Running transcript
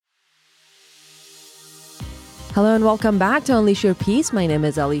Hello and welcome back to Unleash Your Peace. My name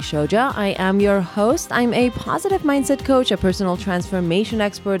is Ali Shoja. I am your host. I'm a positive mindset coach, a personal transformation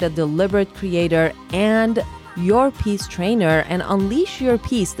expert, a deliberate creator, and your peace trainer. And Unleash Your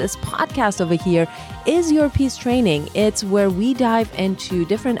Peace, this podcast over here, is your peace training. It's where we dive into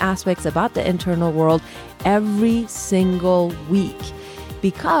different aspects about the internal world every single week,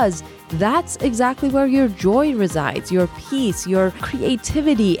 because that's exactly where your joy resides, your peace, your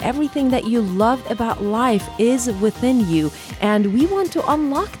creativity, everything that you love about life is within you. And we want to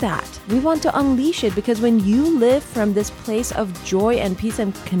unlock that. We want to unleash it, because when you live from this place of joy and peace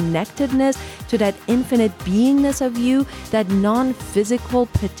and connectedness to that infinite beingness of you, that non-physical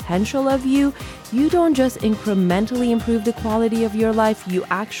potential of you, you don't just incrementally improve the quality of your life, you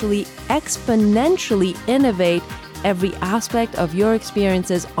actually exponentially innovate every aspect of your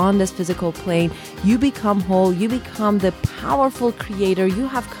experiences on this physical plane. You become whole, you become the powerful creator you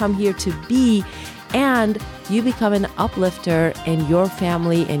have come here to be, and you become an uplifter in your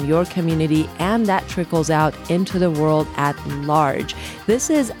family, in your community, and that trickles out into the world at large. This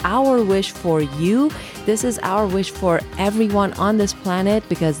is our wish for you. This is our wish for everyone on this planet,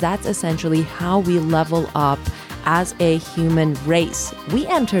 because that's essentially how we level up as a human race. We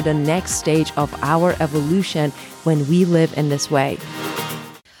enter the next stage of our evolution when we live in this way.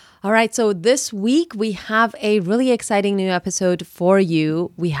 All right, so this week we have a really exciting new episode for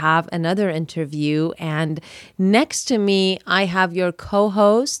you. We have another interview, and next to me, I have your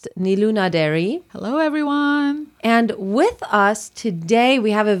co-host, Nilu Naderi. Hello, everyone. And with us today, we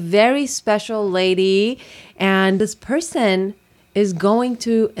have a very special lady, and this person is going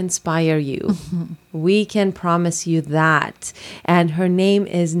to inspire you. We can promise you that. And her name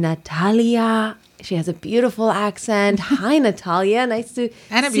is Natalia. She has a beautiful accent. Hi, Natalia. Nice to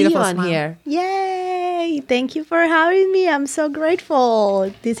see you on here. Yay! Thank you for having me. I'm so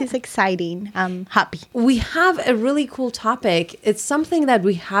grateful. This is exciting. I'm happy. We have a really cool topic. It's something that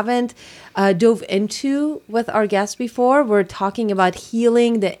we haven't dove into with our guests before. We're talking about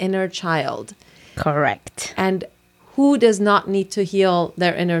healing the inner child. Correct. And who does not need to heal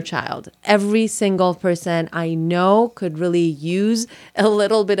their inner child? Every single person I know could really use a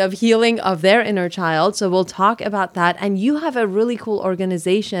little bit of healing of their inner child. So we'll talk about that. And you have a really cool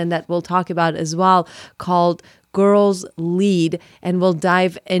organization that we'll talk about as well called Girls Lead. And we'll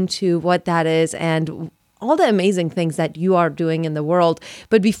dive into what that is and all the amazing things that you are doing in the world.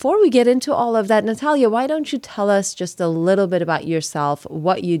 But before we get into all of that, Natalia, why don't you tell us just a little bit about yourself,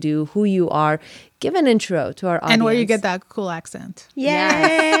 what you do, who you are? Give an intro to our audience. And where you get that cool accent.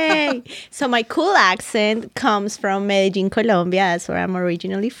 Yay! So my cool accent comes from Medellin, Colombia. That's where I'm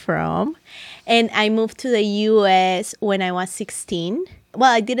originally from. And I moved to the U.S. when I was 16.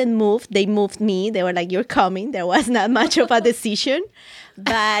 Well, I didn't move. They moved me. They were like, you're coming. There was not much of a decision.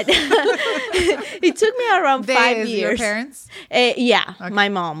 But it took me around 5 years. Your parents? Yeah, Okay. My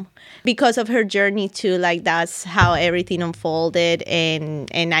mom. Because of her journey too, like that's how everything unfolded, and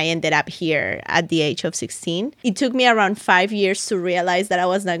I ended up here at the age of 16. It took me around 5 years to realize that I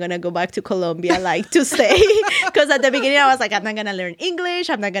was not gonna go back to Colombia, like to stay. Because at the beginning I was like, I'm not gonna learn English,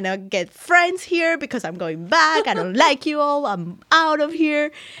 I'm not gonna get friends here because I'm going back. I don't like you all. I'm out of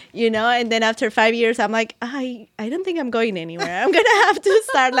here, you know. And then after 5 years, I'm like, I don't think I'm going anywhere. I'm gonna have to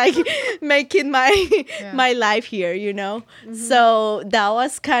start like making my life here, you know. Mm-hmm. So that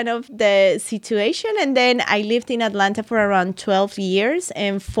was kind of the situation. And then I lived in Atlanta for around 12 years,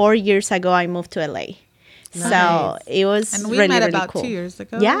 and 4 years ago I moved to LA. Nice. So it was and we really, met really about cool. 2 years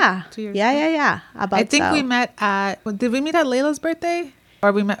ago. Yeah. 2 years Yeah, ago. yeah. I think we met did we meet at Layla's birthday? Or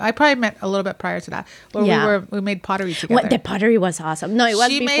I probably met a little bit prior to that. Where we made pottery together. What, the pottery was awesome. No, it was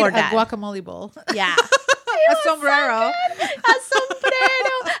she before made that. a guacamole bowl. Yeah. A sombrero. So a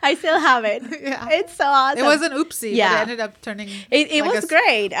sombrero. I still have it. Yeah. It's so awesome. It was an oopsie, Yeah. but it ended up turning. It was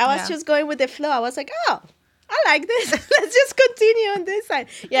great. I was just going with the flow. I was like, oh, I like this. Let's just continue on this side.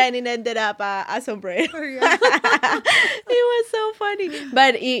 Yeah, and it ended up a sombrero. Yeah. It was so funny.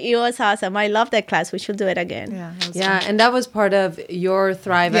 But it was awesome. I love that class. We should do it again. Yeah, and that was part of your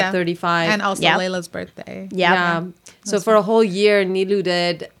Thrive at 35. And also Layla's birthday. Yeah. So for a whole year, Nilu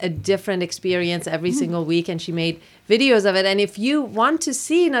did a different experience every single week, and she made videos of it. And if you want to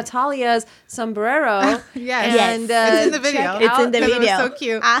see Natalia's sombrero, and it's in the video. It's in the video. It was so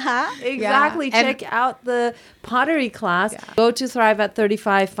cute. Exactly. Yeah. Check out the pottery class. Yeah. Go to Thrive at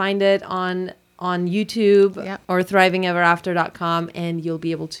 35, find it on YouTube or thrivingeverafter.com, and you'll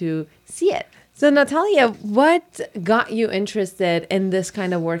be able to see it. So Natalia, what got you interested in this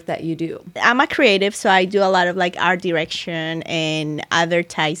kind of work that you do? I'm a creative, so I do a lot of like art direction and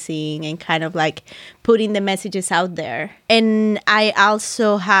advertising and kind of like putting the messages out there. And I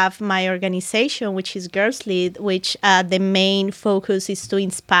also have my organization, which is Girls Lead, which the main focus is to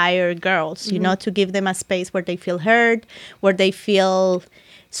inspire girls, you know, to give them a space where they feel heard, where they feel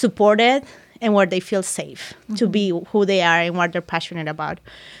supported, and where they feel safe to be who they are and what they're passionate about.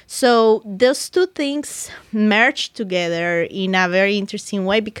 So those two things merge together in a very interesting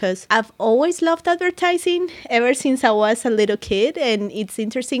way because I've always loved advertising ever since I was a little kid. And it's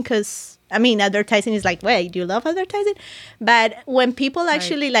interesting because, I mean, advertising is like, wait, do you love advertising? But when people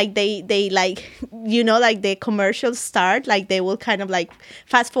actually like, they like, you know, like the commercials start, like they will kind of like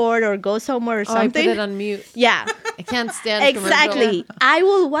fast forward or go somewhere or something. I put it on mute. Yeah. I can't stand Exactly. I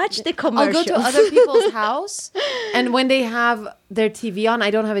will watch the commercials. I'll go to other people's house, and when they have their TV on, I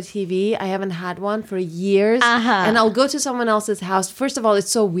don't have a TV. I haven't had one for years. And I'll go to someone else's house. First of all,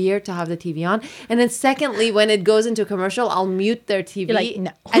 it's so weird to have the TV on. And then secondly, when it goes into commercial, I'll mute their TV. You're like,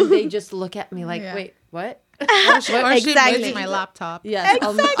 no. And they just look at me like, wait, what? Or she Exactly. mutes my laptop. Yes,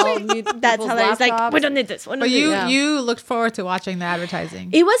 I'll mute That's how it's like, laptops. we don't need this. We don't But need this. you looked forward to watching the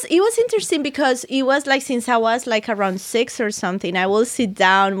advertising. It was interesting because it was like since I was like around 6 or something, I will sit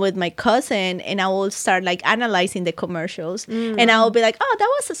down with my cousin and I will start like analyzing the commercials, and I will be like, oh,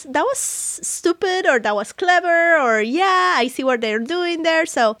 that was stupid, or that was clever, or yeah, I see what they're doing there.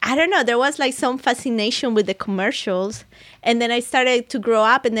 So I don't know, there was like some fascination with the commercials. And then I started to grow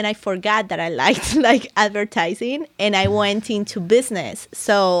up, and then I forgot that I liked like advertising, and I went into business.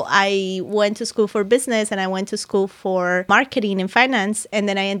 So I went to school for business, and I went to school for marketing and finance, and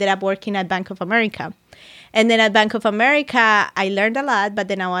then I ended up working at Bank of America. And then at Bank of America, I learned a lot, but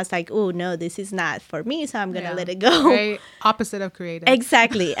then I was like, oh, no, this is not for me, so I'm going to let it go. Very opposite of creative.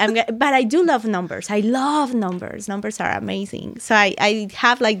 Exactly. But I do love numbers. I love numbers. Numbers are amazing. So I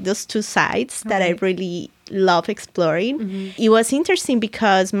have like those two sides that I really love exploring. It was interesting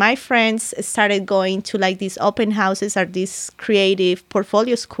because my friends started going to like these open houses or these creative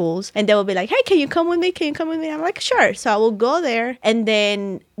portfolio schools, and they will be like, hey, can you come with me? Can you come with me? I'm like, sure. So I will go there. And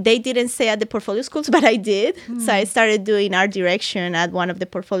then they didn't stay at the portfolio schools, but I did. So I started doing art direction at one of the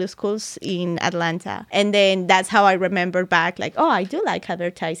portfolio schools in Atlanta. And then that's how I remember back like, oh, I do like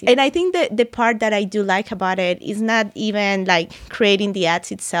advertising. And I think that the part that I do like about it is not even like creating the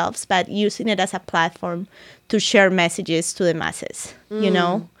ads itself, but using it as a platform to share messages to the masses, you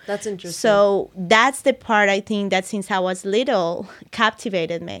know? That's interesting. So that's the part I think that since I was little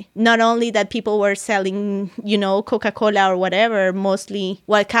captivated me. Not only that people were selling, you know, Coca-Cola or whatever, mostly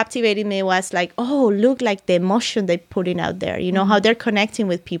what captivated me was like, oh, look, like the emotion they're putting out there, you know, how they're connecting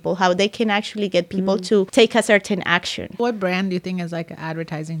with people, how they can actually get people to take a certain action. What brand do you think is like an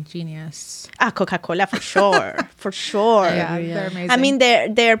advertising genius? Coca-Cola for sure, for sure. Yeah, they're amazing. I mean,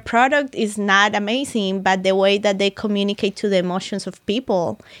 their product is not amazing, but the way that they communicate to the emotions of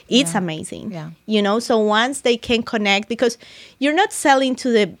people, it's amazing. Yeah. You know, so once they can connect, because you're not selling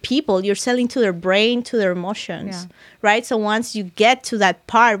to the people, you're selling to their brain, to their emotions, right? So once you get to that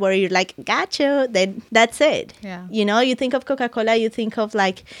part where you're like, gotcha, then that's it. Yeah. You know, you think of Coca-Cola, you think of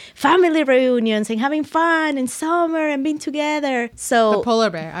like family reunions and having fun in summer and being together. So the polar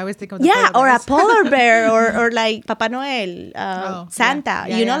bear. I always think of the yeah, polar or a bears. polar bear, or like Papa Noel, Santa.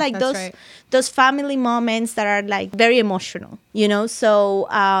 Yeah, you know, yeah, like that's those right. those family moments that are like very emotional. You know, so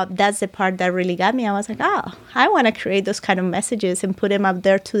that's the part that really got me. I was like, oh, I want to create those kind of messages and put them up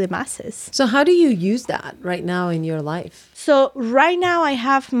there to the masses. So how do you use that right now in your life? So right now I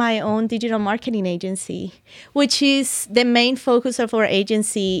have my own digital marketing agency, which is the main focus of our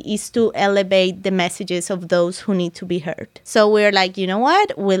agency is to elevate the messages of those who need to be heard. So we're like, you know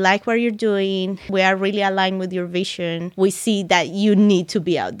what? We like what you're doing. We are really aligned with your vision. We see that you need to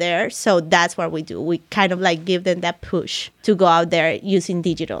be out there. So that's what we do. We kind of like give them that push to go out there using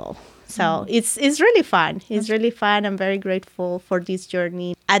digital. So it's really fun. It's really fun. I'm very grateful for this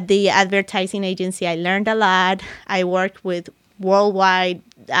journey. At the advertising agency, I learned a lot. I worked with worldwide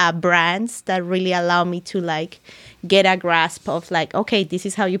brands that really allow me to like get a grasp of like, okay, this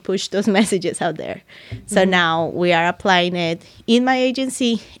is how you push those messages out there. So now we are applying it in my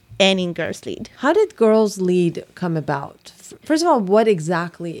agency and in Girls Lead. How did Girls Lead come about? First of all, what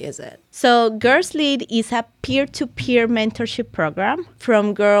exactly is it? So Girls Lead is a peer-to-peer mentorship program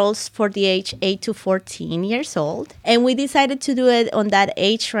from girls for the age 8 to 14 years old. And we decided to do it on that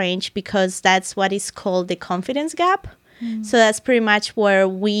age range because that's what is called the confidence gap. So that's pretty much where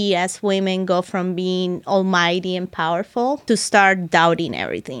we as women go from being almighty and powerful to start doubting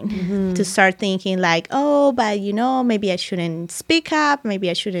everything, to start thinking like, oh, but maybe I shouldn't speak up. Maybe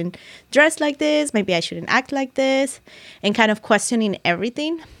I shouldn't dress like this. Maybe I shouldn't act like this, and kind of questioning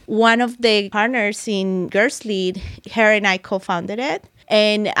everything. One of the partners in Girls Lead, her and I co-founded it.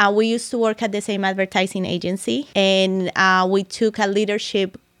 And we used to work at the same advertising agency. And we took a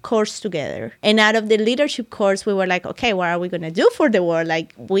leadership course together. And out of the leadership course, we were like, okay, what are we going to do for the world?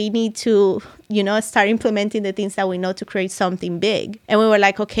 Like, we need to, start implementing the things that we know to create something big. And we were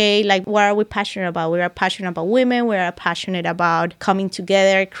like, okay, like, what are we passionate about? We are passionate about women. We are passionate about coming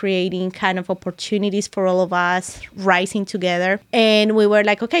together, creating kind of opportunities for all of us, rising together. And we were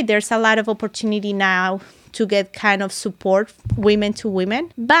like, okay, there's a lot of opportunity now to get kind of support women to women,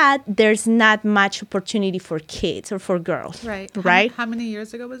 but there's not much opportunity for kids or for girls. Right. How many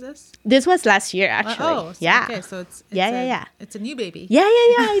years ago was this? This was last year, actually. Okay. So it's a new baby. Yeah.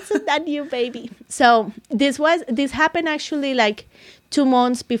 It's a new baby. So this happened actually like 2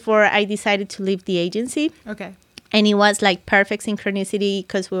 months before I decided to leave the agency. Okay. And it was like perfect synchronicity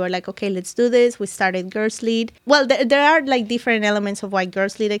because we were like, okay, let's do this. We started Girls Lead. Well, there are like different elements of why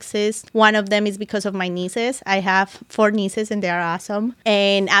Girls Lead exists. One of them is because of my nieces. I have 4 nieces and they are awesome.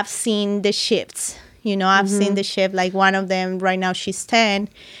 And I've seen the shifts. I've seen the shift. Like one of them right now, she's 10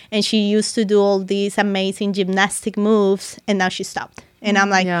 and she used to do all these amazing gymnastic moves and now she stopped. And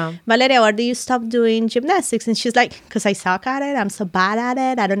I'm like, Valeria, why do you stop doing gymnastics? And she's like, because I suck at it. I'm so bad at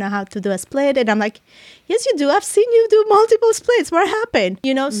it. I don't know how to do a split. And I'm like, yes, you do. I've seen you do multiple splits. What happened?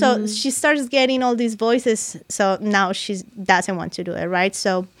 So she starts getting all these voices. So now she doesn't want to do it, right?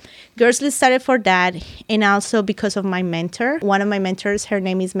 So Girls Lead started for that. And also because of my mentor. One of my mentors, her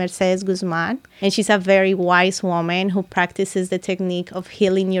name is Mercedes Guzman. And she's a very wise woman who practices the technique of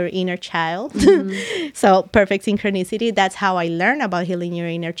healing your inner child. So perfect synchronicity. That's how I learned about healing your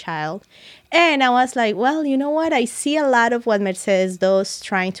inner child. And I was like, well, you know what? I see a lot of what Mercedes does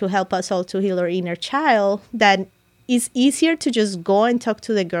trying to help us all to heal our inner child, that it's easier to just go and talk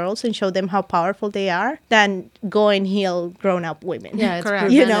to the girls and show them how powerful they are than go and heal grown-up women. Yeah, it's correct.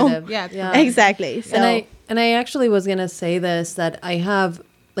 preventative. Yeah. Exactly. So, and I actually was going to say this, that I have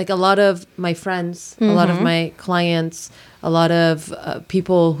like a lot of my friends, a lot of my clients, a lot of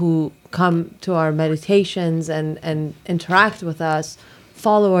people who come to our meditations and interact with us,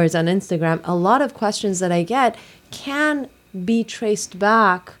 followers on Instagram. A lot of questions that I get can be traced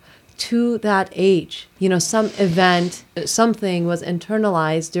back to that age. Some event, something was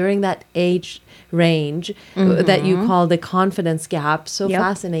internalized during that age range that you call the confidence gap. So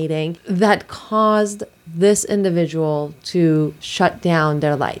fascinating. That caused this individual to shut down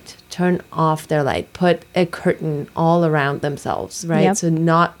their light, turn off their light, put a curtain all around themselves, right? So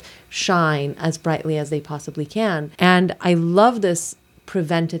not shine as brightly as they possibly can. And I love this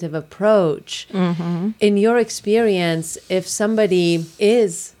preventative approach. In your experience, if somebody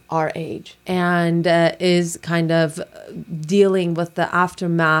is our age and is kind of dealing with the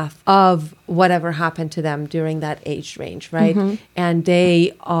aftermath of whatever happened to them during that age range, right? And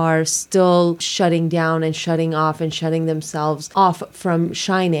they are still shutting down and shutting off and shutting themselves off from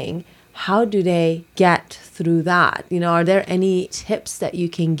shining, how do they get through that? Are there any tips that you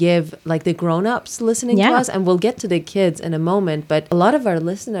can give, like the grown-ups listening to us? And we'll get to the kids in a moment, but a lot of our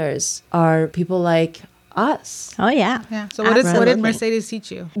listeners are people like us. Oh, yeah. So what did Mercedes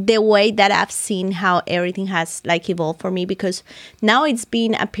teach you? The way that I've seen how everything has like evolved for me, because now it's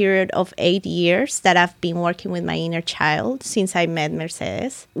been a period of 8 years that I've been working with my inner child since I met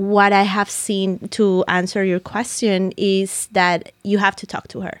Mercedes. What I have seen, to answer your question, is that you have to talk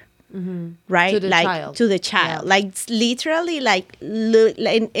to her. Right? To the child. To the child. Like literally, like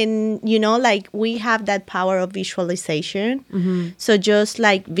we have that power of visualization. So just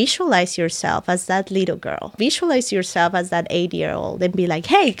like visualize yourself as that little girl. Visualize yourself as that 8-year-old and be like,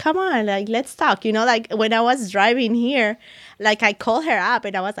 hey, come on, like let's talk. Like when I was driving here, like I called her up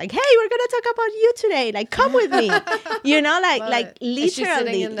and I was like, hey, we're gonna talk about you today. Like come with me. Like literally. Like sit here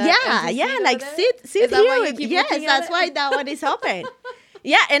with. Yes, that's why that one is open.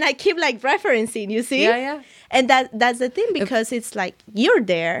 Yeah, and I keep like referencing, you see? Yeah. And that's the thing, because it's like you're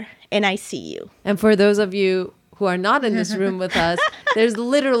there and I see you. And for those of you who are not in this room with us, there's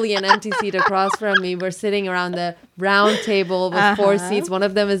literally an empty seat across from me. We're sitting around the round table with 4 seats. One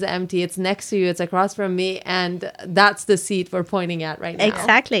of them is empty. It's next to you. It's across from me. And that's the seat we're pointing at right now.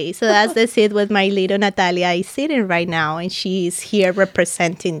 Exactly. So that's the seat with my little Natalia is sitting right now. And she's here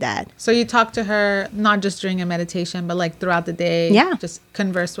representing that. So you talk to her not just during a meditation, but like throughout the day. Yeah. Just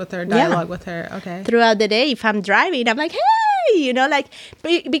converse with her, dialogue with her. Okay. Throughout the day, if I'm driving, I'm like, hey, you know, like,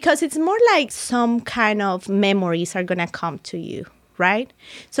 because it's more like some kind of memories are going to come to you. Right.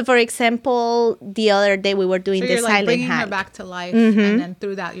 So, for example, the other day we were doing the silent bringing hike. her back to life, and then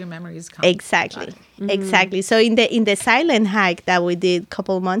through that your memories come. Exactly. Exactly. So in the silent hike that we did a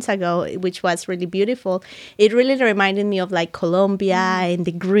couple of months ago, which was really beautiful, it really reminded me of like Colombia and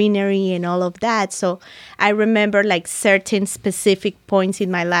the greenery and all of that. So I remember like certain specific points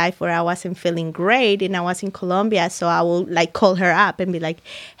in my life where I wasn't feeling great and I was in Colombia. So I will like call her up and be like,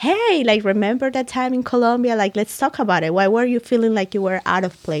 hey, like, remember that time in Colombia? Like, let's talk about it. Why were you feeling like you were out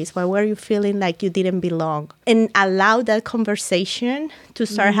of place? Why were you feeling like you didn't belong? And allow that conversation to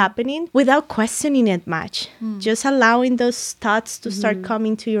start happening without questioning it much. Just allowing those thoughts to start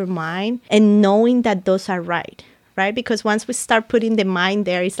coming to your mind and knowing that those are right. Because once we start putting the mind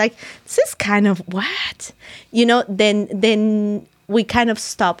there, it's like, this is kind of what? You know, then we kind of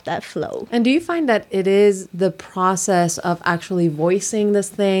stop that flow. And do you find that it is the process of actually voicing this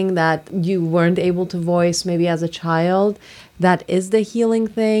thing that you weren't able to voice maybe as a child that is the healing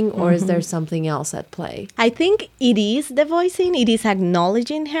thing, or is there something else at play? I think it is the voicing. It is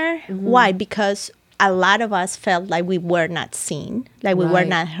acknowledging her. Why? Because a lot of us felt like we were not seen, like we were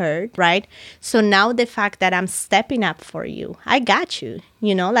not heard, right? So now the fact that I'm stepping up for you, I got you,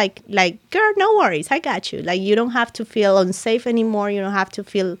 you know, like, girl, no worries, I got you. Like, you don't have to feel unsafe anymore. You don't have to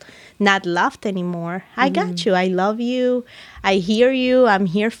feel not loved anymore. I got you. I love you. I hear you. I'm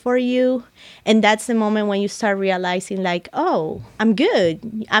here for you. And that's the moment when you start realizing like, oh, I'm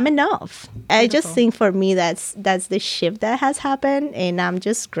good. I'm enough. Beautiful. I just think for me, that's the shift that has happened. And I'm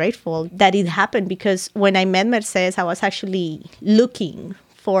just grateful that it happened, because when I met Mercedes, I was actually looking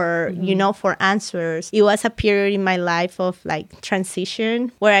for, you know, for answers. It was a period in my life of like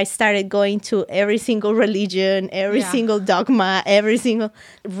transition where I started going to every single religion, every single dogma,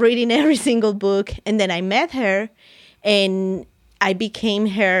 reading every single book. And then I met her and I became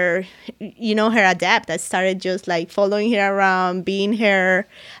her, you know, her adept. I started just like following her around, being her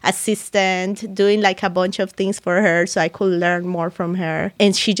assistant, doing like a bunch of things for her so I could learn more from her.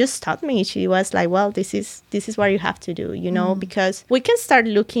 And she just taught me. She was like, well, this is what you have to do, you know, because we can start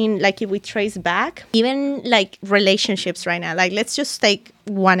looking, like if we trace back, even like relationships right now. Like, let's just take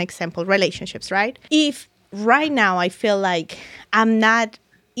one example, relationships, right? If right now I feel like I'm not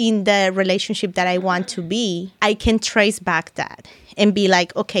in the relationship that I want to be, I can trace back that and be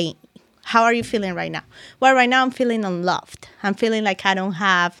like, okay, how are you feeling right now? Well, right now I'm feeling unloved. I'm feeling like I don't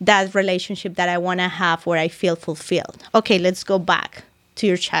have that relationship that I want to have where I feel fulfilled. Okay, let's go back to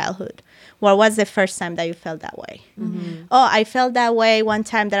your childhood. What was the first time that you felt that way? Oh, I felt that way one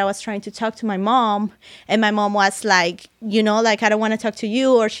time that I was trying to talk to my mom, and my mom was like, you know, like, I don't want to talk to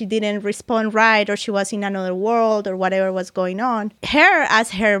you, or she didn't respond right, or she was in another world, or whatever was going on. Her,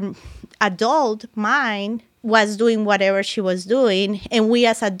 as her adult mind, was doing whatever she was doing, and we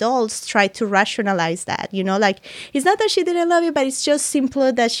as adults try to rationalize that, you know, like, it's not that she didn't love you, but it's just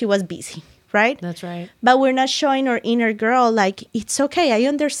simply that she was busy. Right? That's right. But we're not showing our inner girl, like, it's okay. I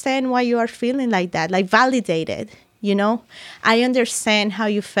understand why you are feeling like that. Like, validate it, you know? I understand how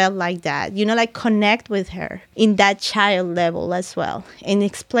you felt like that. You know, like, connect with her in that child level as well. And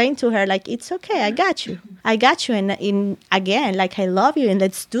explain to her, like, it's okay. I got you. I got you. And again, like, I love you, and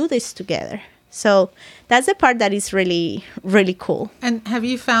let's do this together. So that's the part that is really, really cool. And have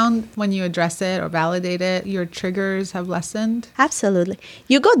you found when you address it or validate it, your triggers have lessened? Absolutely.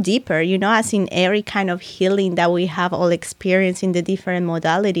 You go deeper, you know, as in every kind of healing that we have all experienced in the different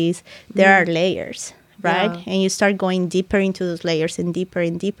modalities, there are layers, right? Yeah. And you start going deeper into those layers and deeper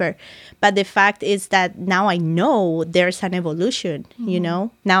and deeper. But the fact is that now I know there's an evolution, you know?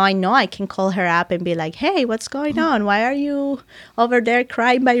 Now I know I can call her up and be like, hey, what's going on? Why are you over there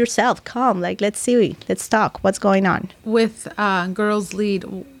crying by yourself? Come, like, let's see. Let's talk. What's going on? With Girls Lead,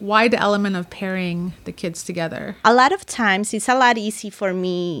 why the element of pairing the kids together? A lot of times it's a lot easy for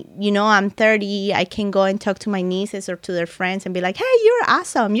me. You know, I'm 30. I can go and talk to my nieces or to their friends and be like, hey, you're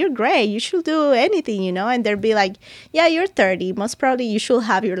awesome. You're great. You should do anything, you know? And they'll be like, yeah, you're 30. Most probably you should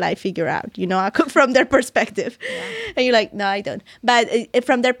have your life figured out, you know, from their perspective. Yeah. And you're like, no, I don't. But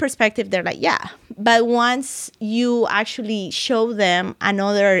from their perspective, they're like, yeah. But once you actually show them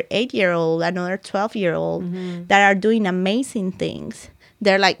another 8-year-old, another 12-year-old that are doing amazing things,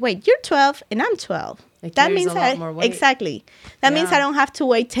 they're like, wait, you're 12 and I'm 12. That means exactly. That means I don't have to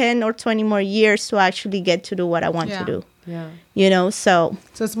wait 10 or 20 more years to actually get to do what I want to do. Yeah. So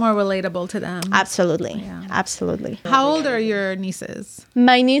it's more relatable to them. absolutely. Absolutely. How old are your nieces?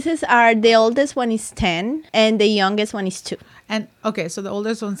 My nieces are, the oldest one is 10 and the youngest one is 2. And okay, so the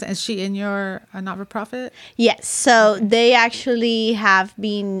oldest one, is she in your not-for-profit? Yes. So they actually have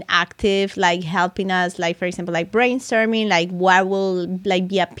been active, like helping us, like, for example, like brainstorming, like what will like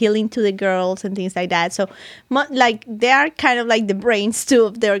be appealing to the girls and things like that. So like they are kind of like the brains too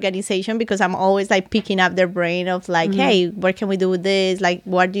of the organization, because I'm always like picking up their brain of like, hey, what can we do with this? Like,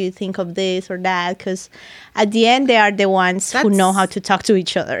 what do you think of this or that? Because at the end, they are the ones who know how to talk to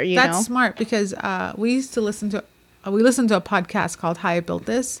each other, That's smart, because we used to listen to a podcast called How I Built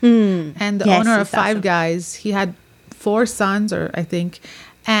This. And the owner of Five Guys, he had 4 sons, or I think,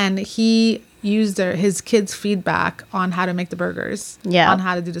 and he used his kids' feedback on how to make the burgers. On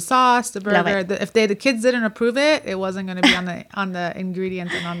how to do the sauce, the burger. If the kids didn't approve it, it wasn't going to be on the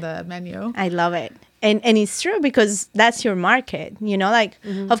ingredients and on the menu. I love it. And it's true, because that's your market, like,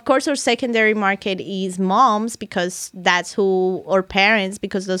 of course, our secondary market is moms, because that's who, or parents,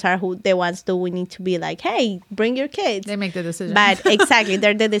 because those are who the ones that we need to be like, hey, bring your kids. They make the decision. But exactly,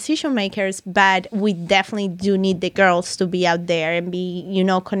 they're the decision makers. But we definitely do need the girls to be out there and be,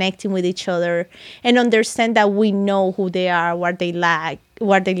 connecting with each other and understand that we know who they are, what they like,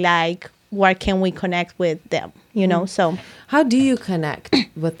 where can we connect with them, so. How do you connect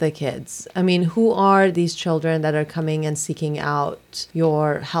with the kids? I mean, who are these children that are coming and seeking out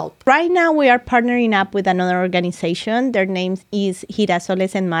your help? Right now, we are partnering up with another organization. Their name is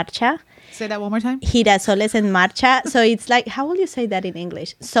Girasoles en Marcha. Say that one more time. Girasoles en Marcha. So it's like, how will you say that in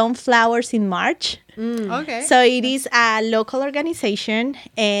English? Sunflowers in March. Okay. So it is a local organization,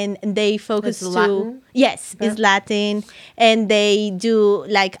 and they focus Latin? Yes, it's Latin, and they do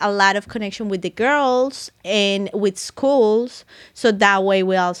like a lot of connection with the girls and with schools. So that way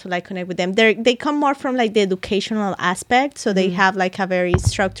we also like connect with them. They come more from like the educational aspect. So they have like a very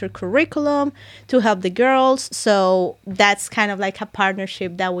structured curriculum to help the girls. So that's kind of like a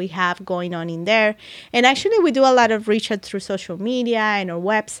partnership that we have going on in there. And actually we do a lot of reach out through social media and our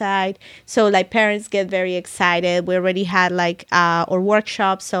website. So like parents get very excited. We already had like our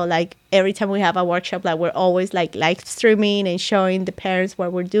workshops. So like every time we have a workshop, like we're always like live streaming and showing the parents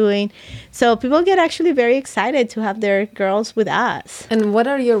what we're doing. So people get actually very excited to have their girls with us. And what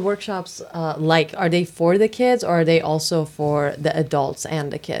are your workshops like? Are they for the kids, or are they also for the adults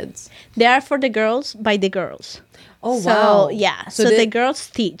and the kids? They are for the girls, by the girls. Oh, wow. Yeah. So the girls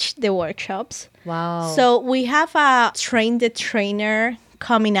teach the workshops. Wow. So we have a Train the Trainer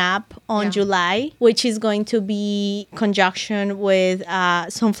coming up on July, which is going to be conjunction with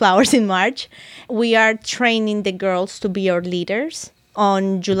Sunflowers in March. We are training the girls to be our leaders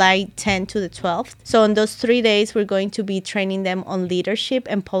on July 10th to the 12th. So on those 3 days, we're going to be training them on leadership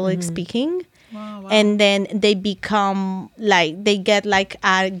and public speaking. Wow. And then they become like, they get like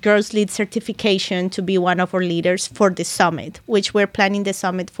a Girls Lead certification to be one of our leaders for the summit, which we're planning the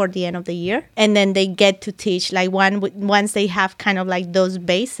summit for the end of the year. And then they get to teach, like once they have kind of like those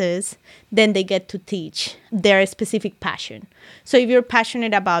bases, then they get to teach their specific passion. So if you're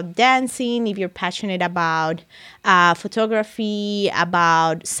passionate about dancing, if you're passionate about photography,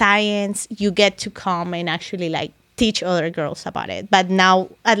 about science, you get to come and actually like teach other girls about it, but now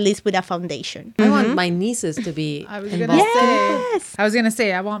at least with a foundation. I want my nieces to be I was involved. gonna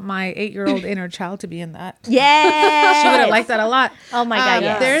say I want my 8-year-old inner child to be in that. Yeah, She would have liked that a lot. Oh my God,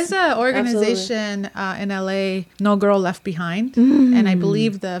 yes. There's an organization in LA, No Girl Left Behind, and I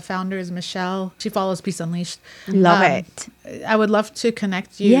believe the founder is Michelle. She follows Peace Unleashed. Love it. I would love to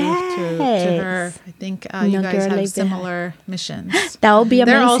connect you to her. I think you guys Girl have Left similar missions. That would be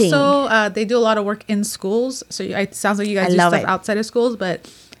amazing. They're also they do a lot of work in schools. So it sounds like you guys do stuff outside of schools,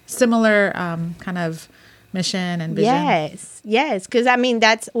 but similar kind of mission and vision. Yes, because I mean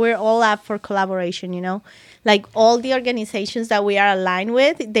we're all up for collaboration. Like all the organizations that we are aligned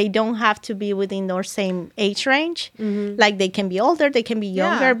with, they don't have to be within our same age range. Like they can be older, they can be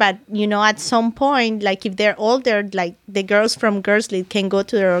younger, but at some point, like if they're older, like the girls from Girls Lead can go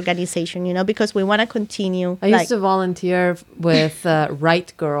to their organization, because we want to continue. I used to volunteer with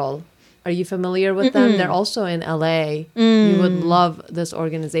Right Girl. Are you familiar with them? They're also in LA. You would love this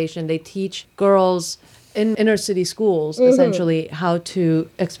organization. They teach girls in inner city schools, essentially, how to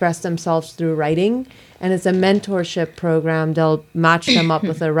express themselves through writing. And it's a mentorship program. They'll match them up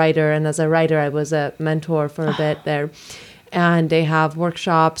with a writer. And as a writer, I was a mentor for a bit there. And they have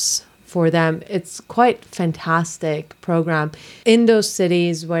workshops for them. It's quite fantastic program. In those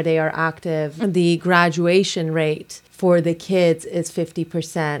cities where they are active, the graduation rate for the kids is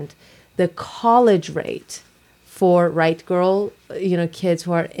 50%. The college rate for Right Girl, kids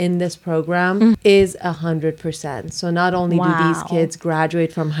who are in this program is 100%. So not only do these kids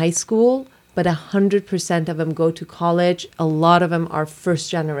graduate from high school, but 100% of them go to college. A lot of them are first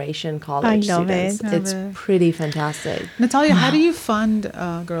generation college students. It's pretty fantastic. Natalia, how do you fund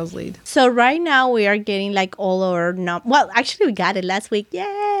Girls Lead? So right now we are getting like all our well, actually we got it last week. Yay!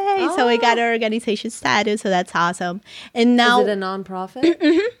 Oh. So we got our organization status. So that's awesome. And now is it a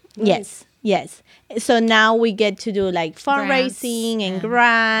nonprofit? Nice. Yes. So now we get to do like fundraising and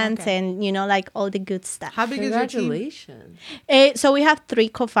grants and, like all the good stuff. How big is your team? Congratulations. So we have 3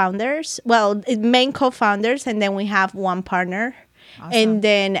 co-founders. Well, main co-founders, and then we have 1 partner. Awesome. And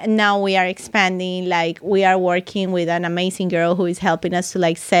then now we are expanding, like we are working with an amazing girl who is helping us to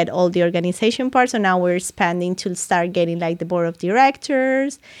like set all the organization parts. So now we're expanding to start getting like the board of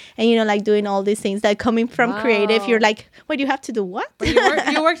directors and, like doing all these things that coming from creative. You're like, wait, you have to do what?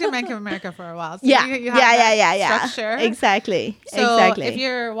 You worked in Bank of America for a while. So yeah. You have structure. Exactly. So if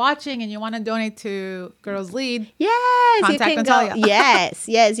you're watching and you want to donate to Girls Lead, contact Natalia.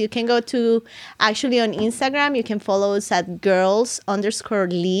 Yes, you can go to, actually on Instagram, you can follow us at girls_lead,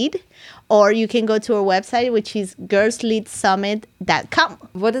 or you can go to our website, which is girlsleadsummit.com.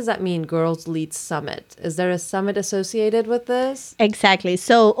 What does that mean, Girls Lead Summit? Is there a summit associated with this? Exactly.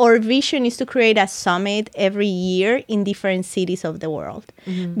 So our vision is to create a summit every year in different cities of the world.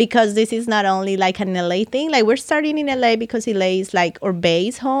 Because this is not only like an LA thing. Like we're starting in LA because LA is like our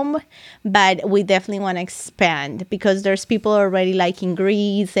base home, but we definitely want to expand because there's people already like in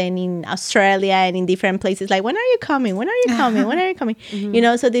Greece and in Australia and in different places. Like, when are you coming? When are you coming? When are you coming?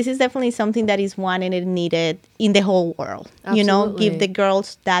 So this is definitely something that is wanted and needed in the whole world. Absolutely. Give the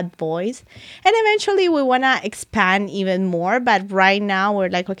girls that voice. And eventually we want to expand even more. But right now we're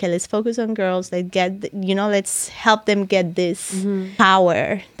like, okay, let's focus on girls. Let's help them get this power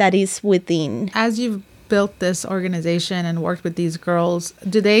that is within. As you've built this organization and worked with these girls,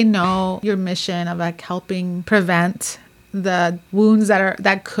 do they know your mission of like helping prevent the wounds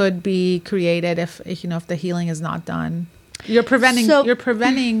that could be created if the healing is not done? You're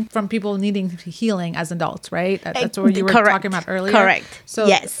preventing from people needing healing as adults, right? That's what you were talking about earlier. Correct. So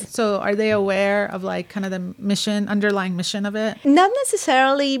yes. So are they aware of like kind of the underlying mission of it? Not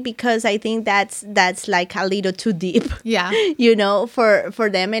necessarily, because I think that's like a little too deep. Yeah. For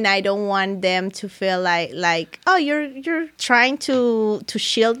them, and I don't want them to feel like oh, you're trying to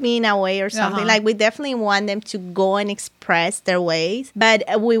shield me in a way or something. Like we definitely want them to go and express their ways, but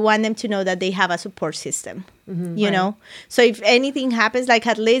we want them to know that they have a support system. So if anything happens, like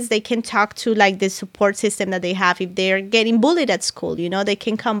at least they can talk to like the support system that they have. If they're getting bullied at school, they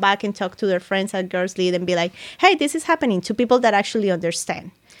can come back and talk to their friends at Girls Lead and be like, hey, this is happening, to people that actually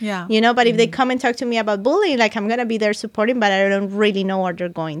understand. Yeah. But if they come and talk to me about bullying, like I'm going to be there supporting, but I don't really know what they're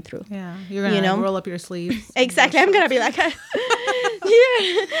going through. Yeah. You're going to roll up your sleeves. Exactly. I'm going to be like, I'm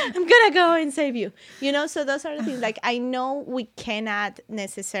going to go and save you. So those are the things. Like, I know we cannot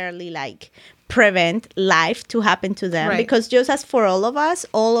necessarily like prevent life to happen to them, because just as for all of us,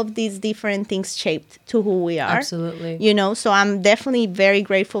 all of these different things shaped to who we are. Absolutely. So I'm definitely very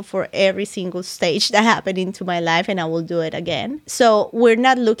grateful for every single stage that happened into my life, and I will do it again. So we're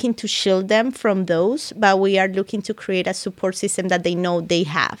not looking to shield them from those, but we are looking to create a support system that they know they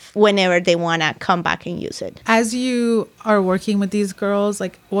have whenever they want to come back and use it. As you are working with these girls,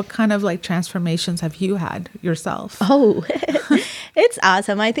 like what kind of like transformations have you had yourself? Oh, it's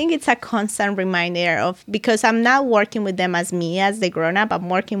awesome. I think it's a constant reminder of, because I'm not working with them as me as the grown up, I'm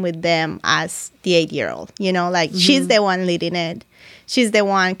working with them as the 8-year-old, she's the one leading it. She's the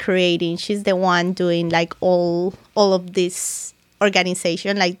one creating, she's the one doing like all of this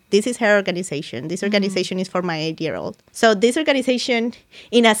organization. Like, this is her organization. This organization is for my 8-year-old. So this organization,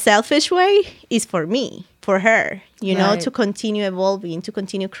 in a selfish way, is for me, for her, to continue evolving, to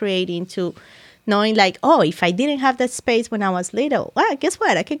continue creating, to knowing like, oh, if I didn't have that space when I was little, well, guess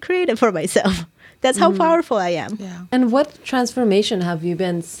what? I can create it for myself. That's how powerful I am. Yeah. And what transformation have you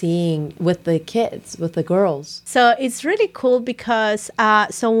been seeing with the kids, with the girls? So it's really cool because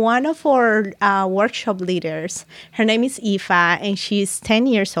one of our workshop leaders, her name is Aoife, and she's 10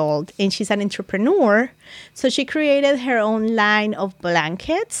 years old, and she's an entrepreneur. So she created her own line of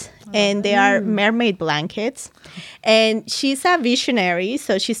blankets, and they are mermaid blankets. And she's a visionary,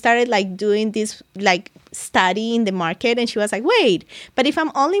 so she started like doing this like studying the market, and she was like, wait, but if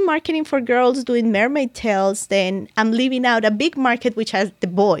I'm only marketing for girls doing mermaid tails, then I'm leaving out a big market which has the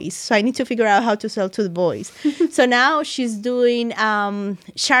boys. So I need to figure out how to sell to the boys. So now she's doing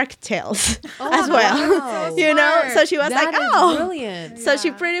shark tails as well. Wow. You know, so she was That like, is oh, brilliant. so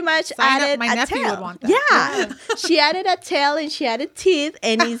she pretty much Sign up. added My a nephew tail. would want that. Yeah, she added a tail and she added teeth,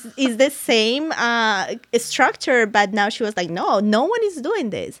 and is the same structure. But now she was like, no one is doing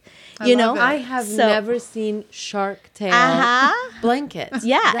this. You know, love it. I have never seen shark tail blankets.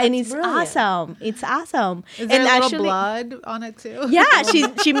 Yeah, That's and it's brilliant. awesome. It's awesome. Is there and a little actually, blood on it too? yeah,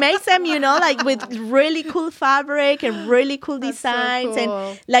 she makes them, you know, like with really cool fabric and really cool That's so designs, cool.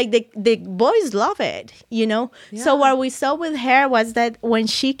 and like the boys love it, you know. So what we saw with her was that when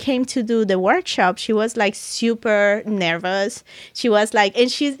she came to do the workshop, she was like super nervous. She was like,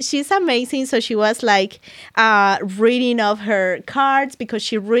 and she's amazing. So she was like reading off her cards because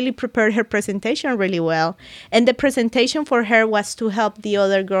she really prepared her presentation really well. And the presentation for her was to help the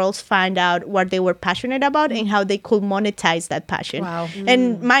other girls find out what they were passionate about and how they could monetize that passion. Wow.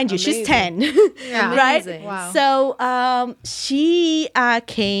 And mind you, she's 10, Yeah. right? Amazing. Wow. So she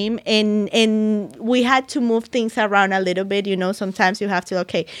came and we had to move things around a little bit. You know, sometimes you have to,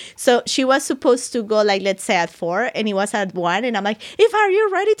 okay. So she was supposed to go like, let's say at 4, and it was at 1. And I'm like, Eva, are you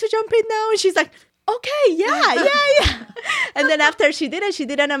ready to jump in now? And she's like, okay, yeah. And then after she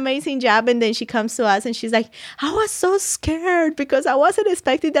did an amazing job. And then she comes to us and she's like, I was so scared because I wasn't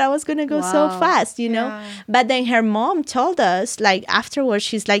expecting that I was going to go so Wow. fast, you know. Yeah. But then her mom told us, like, afterwards,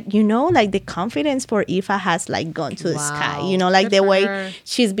 she's like, you know, like the confidence for Eva has like gone to the sky, Wow. you know, like Good the for way her.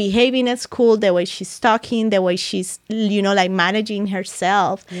 she's behaving at school, the way she's talking, the way she's, you know, like managing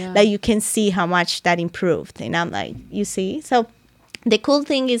herself. Yeah. Like you can see how much that improved. And I'm like, you see? So the cool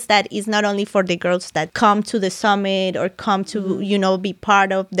thing is that it's not only for the girls that come to the summit or come to, you know, be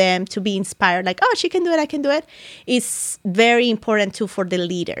part of them, to be inspired, like, oh, she can do it, I can do it. It's very important too for the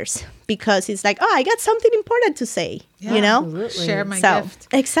leaders, because it's like, oh, I got something important to say, Yeah. you know? Absolutely. Share my So, gift.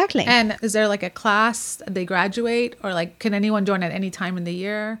 exactly. And is there like a class they graduate, or like can anyone join at any time in the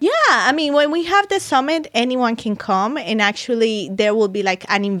year? Yeah, I mean, when we have the summit, anyone can come, and actually there will be like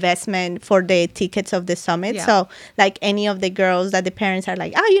an investment for the tickets of the summit. Yeah. So like any of the girls that the parents are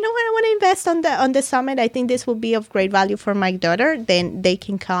like, oh, you know what, I want to invest on the summit. I think this will be of great value for my daughter. Then they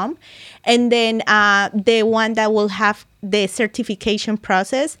can come. And then the one that will have the certification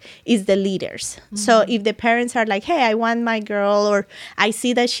process is the leaders. So if the parents are like, hey, I want my girl, or I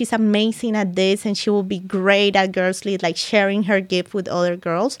see that she's amazing at this and she will be great at Girls Lead, like sharing her gift with other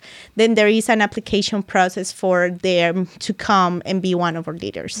girls, then there is an application process for them to come and be one of our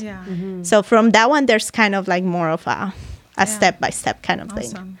leaders. Yeah. So from that one, there's kind of like more of a step-by-step kind of thing.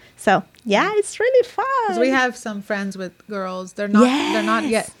 Awesome. So yeah, it's really fun. 'Cause we have some friends with girls. They're not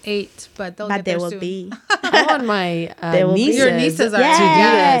yet 8, but they'll But get they there will soon. be. I want my They will be. nieces, Your nieces are to do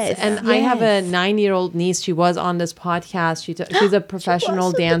Yes, this. And I have a yes. 9-year-old niece. She was on this podcast. She's a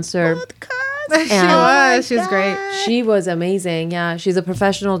professional dancer. She And- was. She was great. She was amazing. Yeah, she's a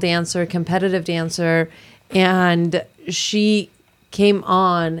professional dancer, competitive dancer, and she came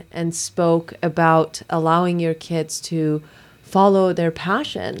on and spoke about allowing your kids to follow their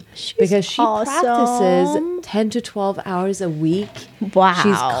passion, because she awesome. practices 10 to 12 hours a week. Wow.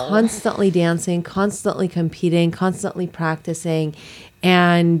 She's constantly dancing, constantly competing, constantly practicing,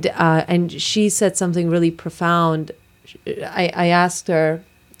 and she said something really profound. I asked her,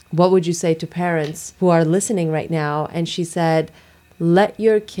 what would you say to parents who are listening right now? And she said, let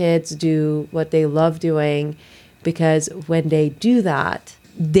your kids do what they love doing, because when they do that,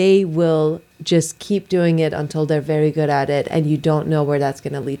 they will just keep doing it until they're very good at it, and you don't know where that's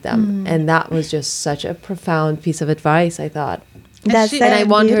going to lead them. And that was just such a profound piece of advice, I thought. That's she- And I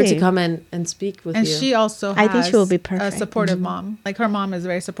want her to beauty. come and speak with And you. she also I think has she will be a perfect. supportive mom. Like her mom is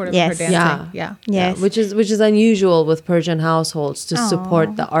very supportive Yes. of her dancing. Yeah. Yes. which is unusual with Persian households, to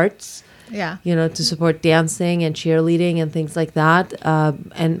support the arts, Yeah. you know, to support dancing and cheerleading and things like that.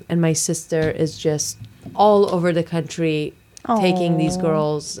 And my sister is just all over the country taking these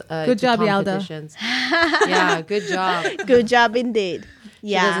girls Good to job, Yalda. competitions. Yeah, good job. Good job indeed. She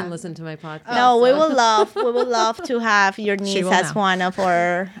Yeah. doesn't listen to my podcast. No, we will love to have your niece will as now. one of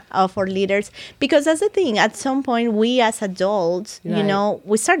our leaders, because that's the thing. At some point, we as adults, you Right. know,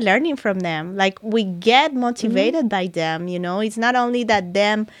 we start learning from them. Like we get motivated by them. You know, it's not only that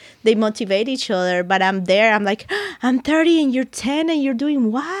they motivate each other, but I'm there. I'm like, I'm 30 and you're 10 and you're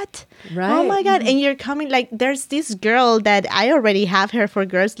doing what? Right. Oh my God. And you're coming, like, there's this girl that I already have her for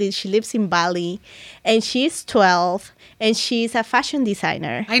Girls Lead. She lives in Bali and she's 12 and she's a fashion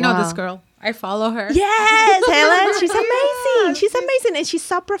designer. I know Wow. this girl. I follow her. Yes, Helen, she's amazing. She's amazing. And she's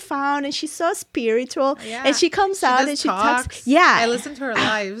so profound and she's so spiritual. Yeah. And she comes out and she talks. Yeah. I listen to her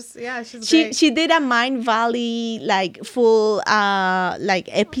lives. Yeah, she's great. She did a Mind Valley like full like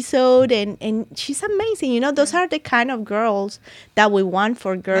episode and she's amazing. You know, those are the kind of girls that we want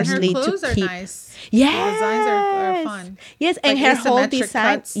for Girls Lead to keep. And her clothes are nice. Yeah, the designs are fun. Yes, like and her whole asymmetric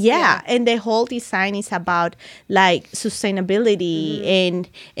design. cuts. Yeah, and the whole design is about like sustainability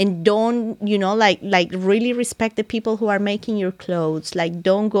and don't like really respect the people who are making your clothes. Like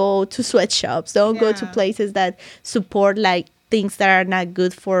don't go to sweatshops. Don't go to places that support like things that are not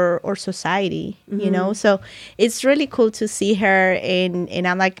good for our society, you know? So it's really cool to see her and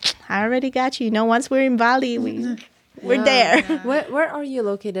I'm like, I already got you. You know, once we're in Bali, we're there. Yeah. Where are you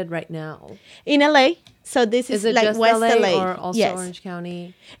located right now? In LA. So this is it like just West LA, LA. or also Yes. Orange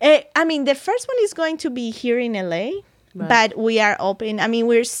County? I mean, the first one is going to be here in LA, but we are open. I mean,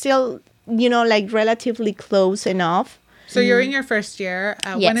 we're still, like relatively close enough. So you're in your first year.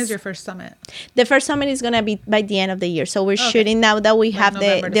 When Yes. is your first summit? The first summit is going to be by the end of the year. So we're shooting now that we have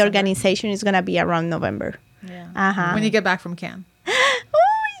November, the December. organization is going to be around November. Yeah. Uh-huh. When you get back from Cannes. Oh,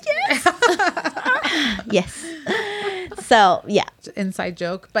 yes. yes. So, yeah. Inside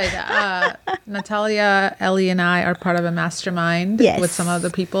joke, but Natalia, Ellie, and I are part of a mastermind with some other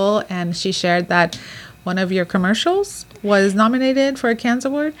people, and she shared that one of your commercials was nominated for a Cannes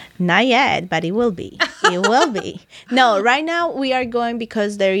Award. Not yet, but it will be. It will be. No, right now we are going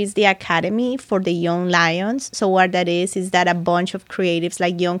because there is the Academy for the Young Lions. So what that is that a bunch of creatives,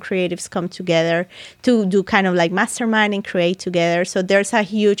 like young creatives, come together to do kind of like mastermind and create together. So there's a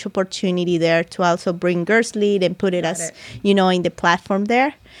huge opportunity there to also bring Girls Lead and put it in the platform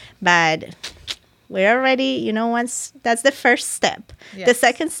there. But we're already, once that's the first step. Yes. The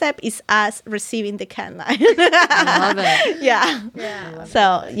second step is us receiving the Cannes Lion. I love it. Yeah.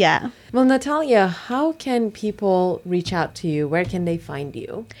 So, yeah. Well, Natalia, how can people reach out to you? Where can they find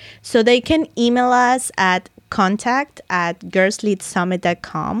you? So they can email us at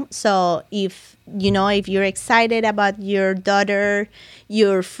contact@girlsleadsummit.com. So if you're excited about your daughter,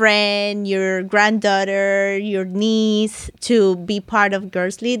 your friend, your granddaughter, your niece to be part of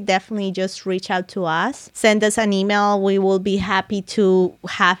Girls Lead, definitely just reach out to us. Send us an email. We will be happy to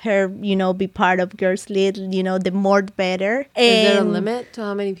have her, be part of Girls Lead. The more the better. Is there a limit to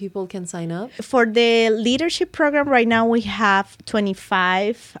how many people can sign up? For the leadership program right now, we have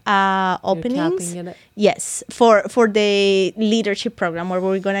 25 openings. Yes, for the leadership program where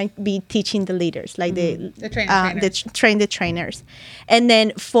we're going to be teaching the leaders, like the trainers. And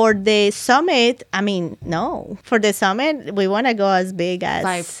then for the summit, no. For the summit, we want to go as big as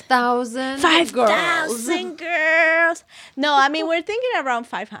 5,000 girls. No, we're thinking around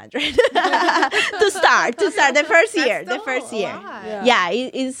 500 to start the first year. Yeah,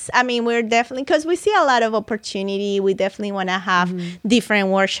 it's. We're definitely, because we see a lot of opportunity. We definitely want to have different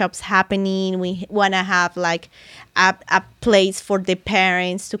workshops happening. We want to have like a place for the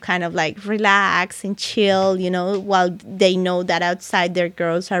parents to kind of like relax and chill, while they know that outside their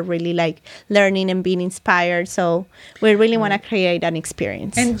girls are really like learning and being inspired. So we really want to create an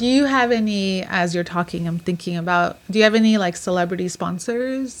experience. And do you have any, as you're talking, I'm thinking about, do you have any like celebrity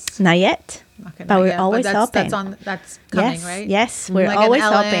sponsors? Not yet. Okay, but we're always open. That's coming, yes, right? Yes, we're like always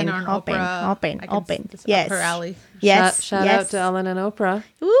open. Open. Yes. Up her alley. Yes. Shout out to Ellen and Oprah.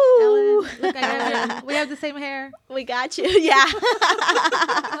 Woo! Ellen, look, we have the same hair. We got you. Yeah.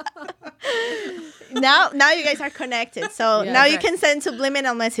 Now you guys are connected. So now you can send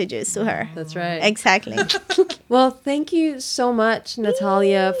subliminal messages to her. That's right. Exactly. Well, thank you so much,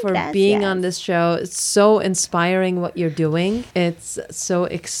 Natalia, for being on this show. It's so inspiring what you're doing. It's so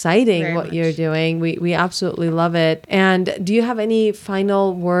exciting what you're doing. We absolutely love it. And do you have any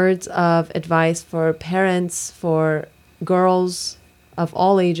final words of advice for parents, for girls of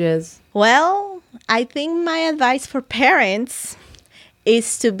all ages? Well, I think my advice for parents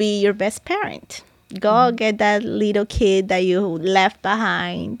is to be your best parent. Go get that little kid that you left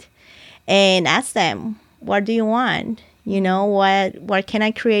behind and ask them, what do you want? What can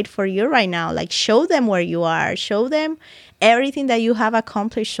I create for you right now? Like, show them where you are. Show them everything that you have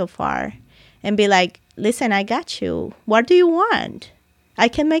accomplished so far. And be like, listen, I got you. What do you want? I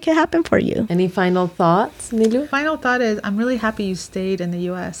can make it happen for you. Any final thoughts, Nilu? Final thought is, I'm really happy you stayed in the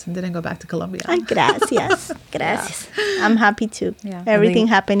U.S. and didn't go back to Colombia. Gracias. Gracias. Yeah. I'm happy too. Yeah. Everything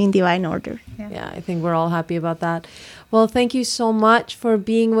happened in divine order. Yeah, I think we're all happy about that. Well, thank you so much for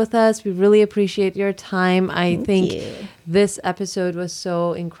being with us. We really appreciate your time. I think this episode was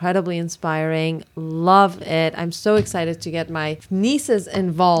so incredibly inspiring. Love it. I'm so excited to get my nieces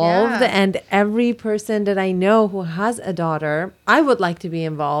involved and every person that I know who has a daughter. I would like to be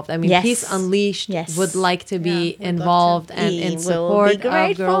involved. I mean, Peace Unleashed would like to be involved and in support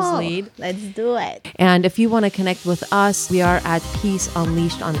of Girls Lead. Let's do it. And if you want to connect with us, we are at Peace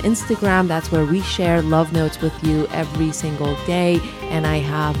Unleashed on Instagram. That's where we share love notes with you every single day. And I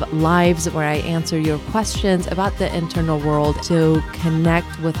have lives where I answer your questions about the internal world. So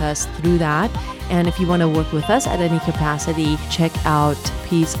connect with us through that. And if you want to work with us at any capacity, check out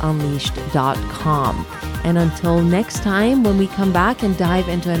peaceunleashed.com. And until next time, when we come back and dive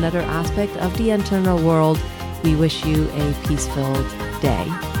into another aspect of the internal world, we wish you a peace-filled day.